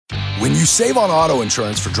When you save on auto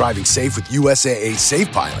insurance for driving safe with USAA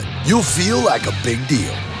Safe Pilot, you'll feel like a big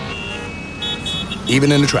deal,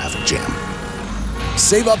 even in a traffic jam.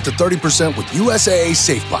 Save up to 30% with USAA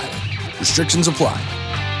Safe Pilot. Restrictions apply.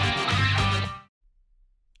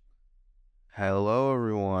 Hello,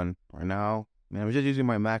 everyone. Right now, I'm just using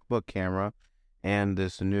my MacBook camera and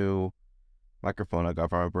this new microphone I got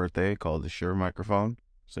for my birthday called the Shure microphone.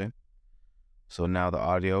 See? So now the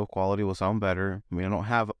audio quality will sound better. I don't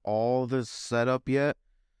have all this set up yet,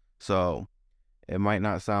 so it might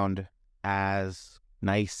not sound as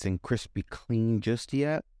nice and crispy clean just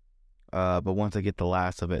yet. But once I get the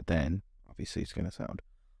last of it, then obviously it's going to sound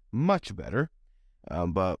much better.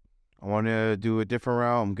 But I want to do a different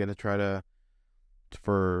route. I'm going to try to,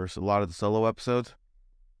 for a lot of the solo episodes,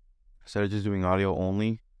 instead of just doing audio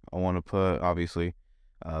only, I want to put, obviously,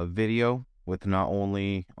 video with not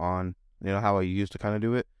only on, how I used to kind of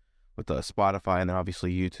do it with the Spotify and then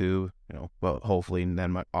obviously YouTube, but hopefully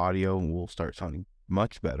then my audio will start sounding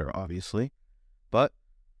much better, obviously. But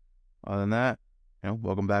other than that,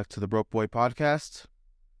 welcome back to the Broke Boy Podcast.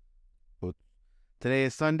 Today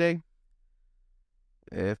is Sunday.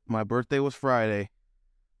 If my birthday was Friday,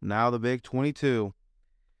 now the big 22.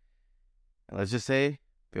 And let's just say,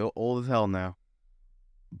 feel old as hell now.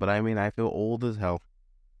 But I feel old as hell.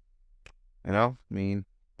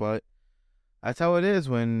 But that's how it is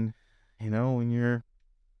when you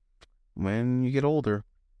get older.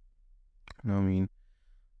 I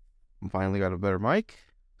finally got a better mic,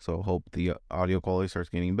 so hope the audio quality starts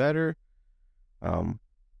getting better.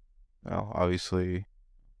 Obviously,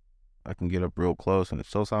 I can get up real close and it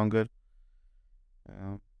still sound good.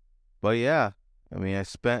 But yeah, I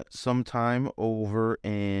spent some time over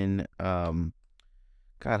in, God,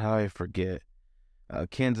 how did I forget?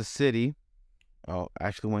 Kansas City.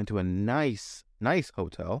 Actually went to a nice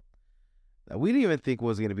hotel that we didn't even think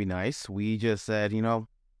was going to be nice. We just said,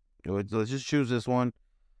 let's just choose this one.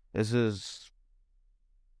 This is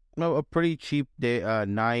a pretty cheap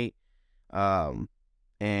night. And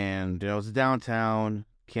it's downtown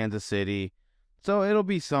Kansas City, so it'll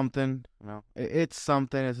be something. It's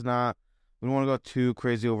something. It's not. We don't want to go too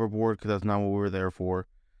crazy overboard because that's not what we were there for.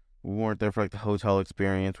 We weren't there for the hotel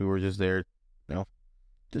experience. We were just there,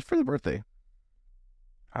 just for the birthday.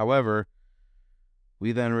 However,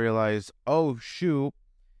 we then realized, oh shoot,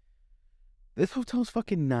 this hotel's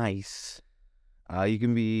fucking nice. You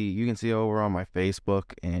can see over on my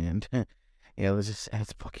Facebook, and yeah, it's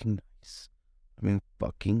fucking nice.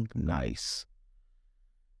 Fucking nice.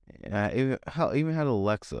 It even had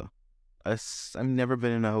Alexa. I've never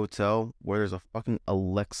been in a hotel where there's a fucking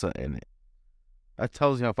Alexa in it. That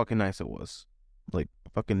tells you how fucking nice it was.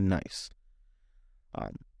 Fucking nice.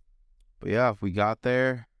 But yeah, if we got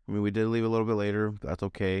there, we did leave a little bit later. That's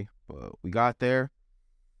okay. But we got there,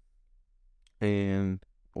 and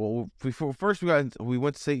first we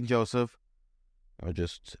went to St. Joseph. I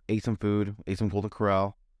just ate some food, ate some Golden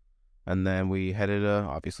Corral, and then we headed to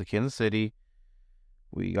obviously Kansas City.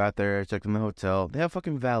 We got there, checked in the hotel. They have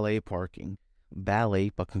fucking valet parking. Valet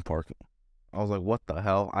fucking parking. I was like, what the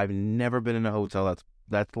hell? I've never been in a hotel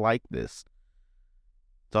that's like this.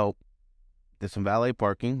 So, did some valet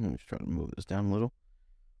parking. I'm just trying to move this down a little.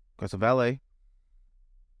 Got some valet.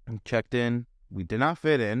 Checked in. We did not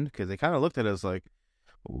fit in because they kind of looked at us like,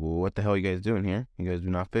 what the hell are you guys doing here? You guys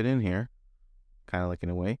do not fit in here. Kind of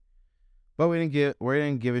in a way. But we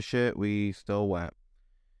didn't give a shit. We still went.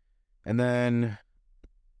 And then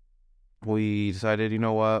we decided,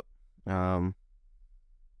 what? Drive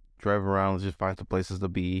around, let's just find some places to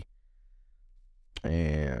be.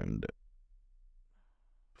 And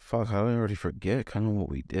fuck, I already forget kind of what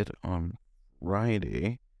we did on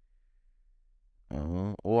Friday.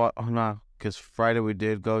 Because Friday we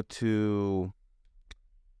did go to,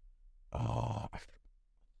 it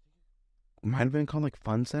might have been called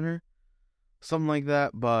Fun Center, something like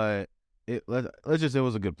that. But it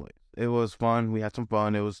was a good place. It was fun. We had some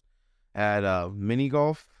fun. It was at mini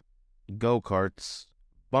golf, go-karts,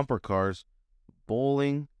 bumper cars,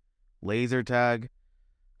 bowling, laser tag,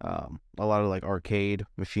 a lot of arcade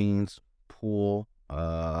machines, pool,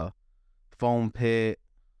 foam pit,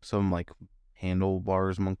 some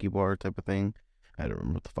handlebars, monkey bar type of thing. I don't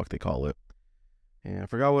remember what the fuck they call it. And I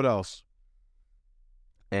forgot what else.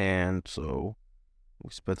 And so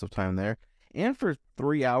we spent some time there. And for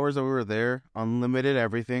 3 hours that we were there, unlimited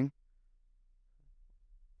everything.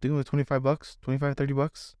 I think it was $25,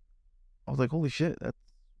 $30. I was like, holy shit, that's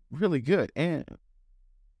really good. And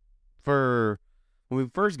for when we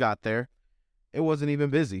first got there, it wasn't even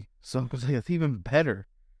busy. So I was like, it's even better.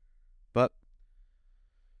 But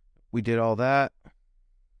we did all that.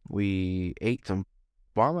 We ate some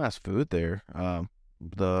bomb ass food there.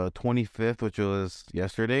 The 25th, which was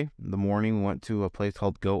yesterday, in the morning, we went to a place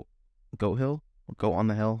called Goat Hill, or Goat on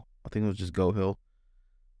the Hill. I think it was just Goat Hill.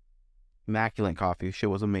 Immaculate coffee. Shit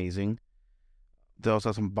was amazing. They also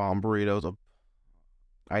had some bomb burritos.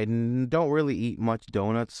 I don't really eat much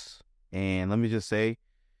donuts, and let me just say,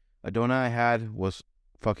 a donut I had was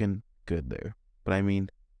fucking good there. But I mean,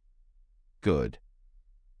 good.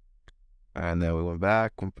 And then we went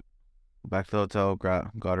back to the hotel,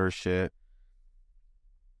 got her shit.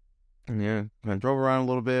 And yeah, I drove around a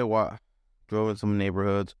little bit, drove in some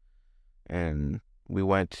neighborhoods, and we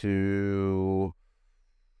went to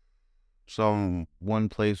one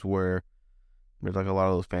place where there's like a lot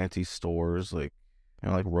of those fancy stores, like, you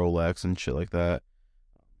know, like Rolex and shit like that.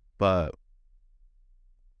 But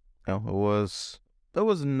you know, it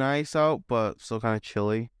was nice out, but still kind of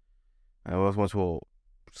chilly. I went to a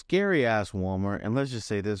scary ass Walmart, and let's just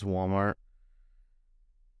say this Walmart,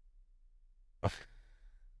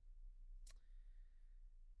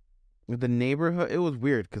 the neighborhood, it was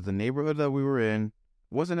weird because the neighborhood that we were in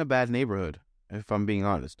wasn't a bad neighborhood, if I'm being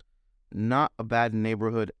honest. Not a bad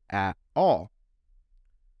neighborhood at all.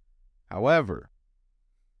 However,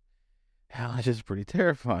 hell, it's just pretty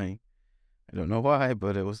terrifying. I don't know why,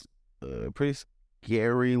 but it was a pretty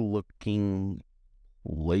scary looking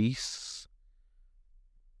place.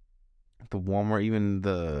 The Walmart, even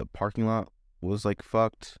the parking lot was like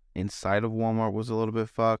fucked. Inside of Walmart was a little bit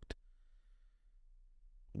fucked.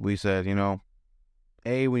 We said, you know,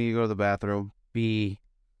 A, we need to go to the bathroom. B,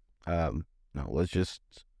 no, let's just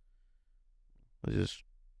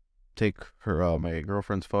take her, my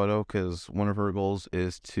girlfriend's photo, because one of her goals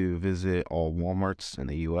is to visit all Walmarts in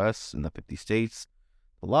the U.S., in the 50 states.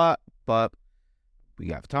 A lot, but we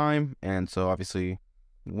got time, and so obviously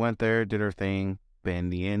we went there, did our thing, been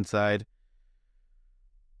the inside.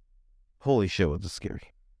 Holy shit, was it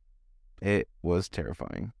scary. It was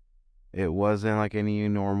terrifying. It wasn't like any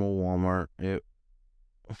normal Walmart. You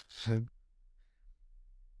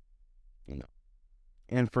know.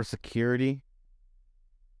 And for security,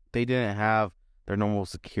 they didn't have their normal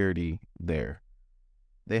security there.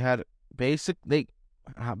 They basically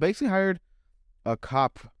hired a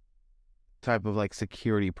cop type of like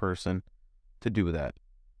security person to do that.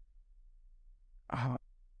 I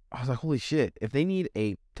was like, holy shit, if they need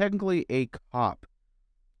technically a cop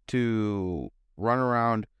to run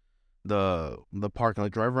around the parking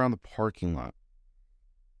lot, drive around the parking lot,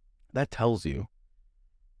 that tells you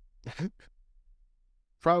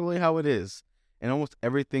probably how it is. And almost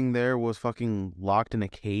everything there was fucking locked in a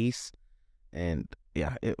case. And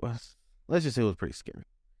yeah, let's just say it was pretty scary.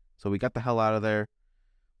 So we got the hell out of there.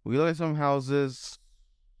 We looked at some houses,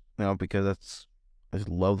 you know, because I just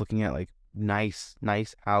love looking at like nice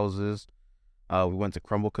houses. We went to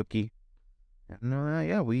Crumble Cookie. And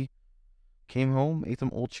yeah, we came home, ate some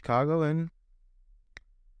Old Chicago, and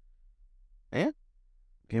yeah,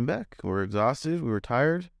 came back. We were exhausted. We were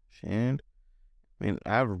tired. And I mean,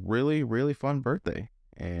 I had a really, really fun birthday.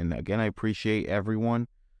 And again, I appreciate everyone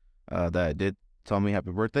that did tell me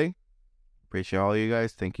happy birthday. Appreciate all of you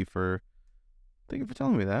guys. Thank you for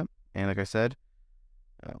telling me that. And like I said,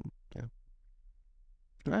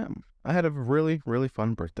 yeah, I had a really, really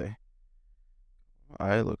fun birthday.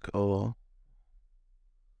 I look a little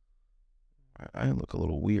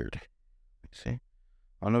weird. See? I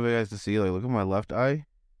don't know if you guys can see, like, look at my left eye.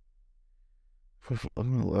 Look at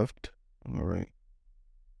my left. All right.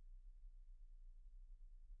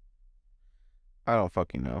 I don't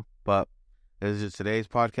fucking know. But this is today's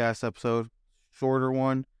podcast episode. Shorter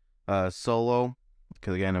one. Solo.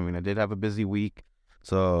 Because again, I mean, I did have a busy week.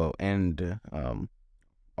 So, and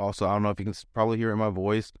also, I don't know if you can probably hear it in my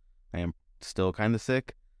voice. I am still kind of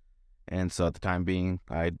sick. And so at the time being,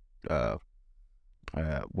 when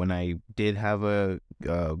I did have a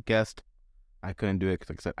guest, I couldn't do it because,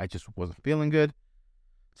 like I said, I just wasn't feeling good.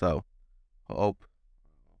 So, hope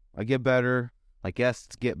I get better. My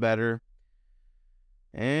guests get better.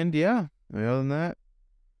 And yeah, other than that,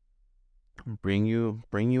 bring you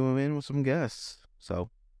in with some guests. So,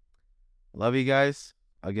 love you guys.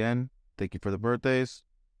 Again, thank you for the birthdays.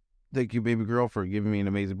 Thank you, baby girl, for giving me an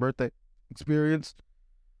amazing birthday experience.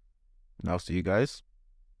 And I'll see you guys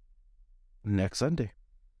next Sunday.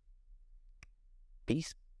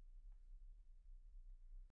 Peace.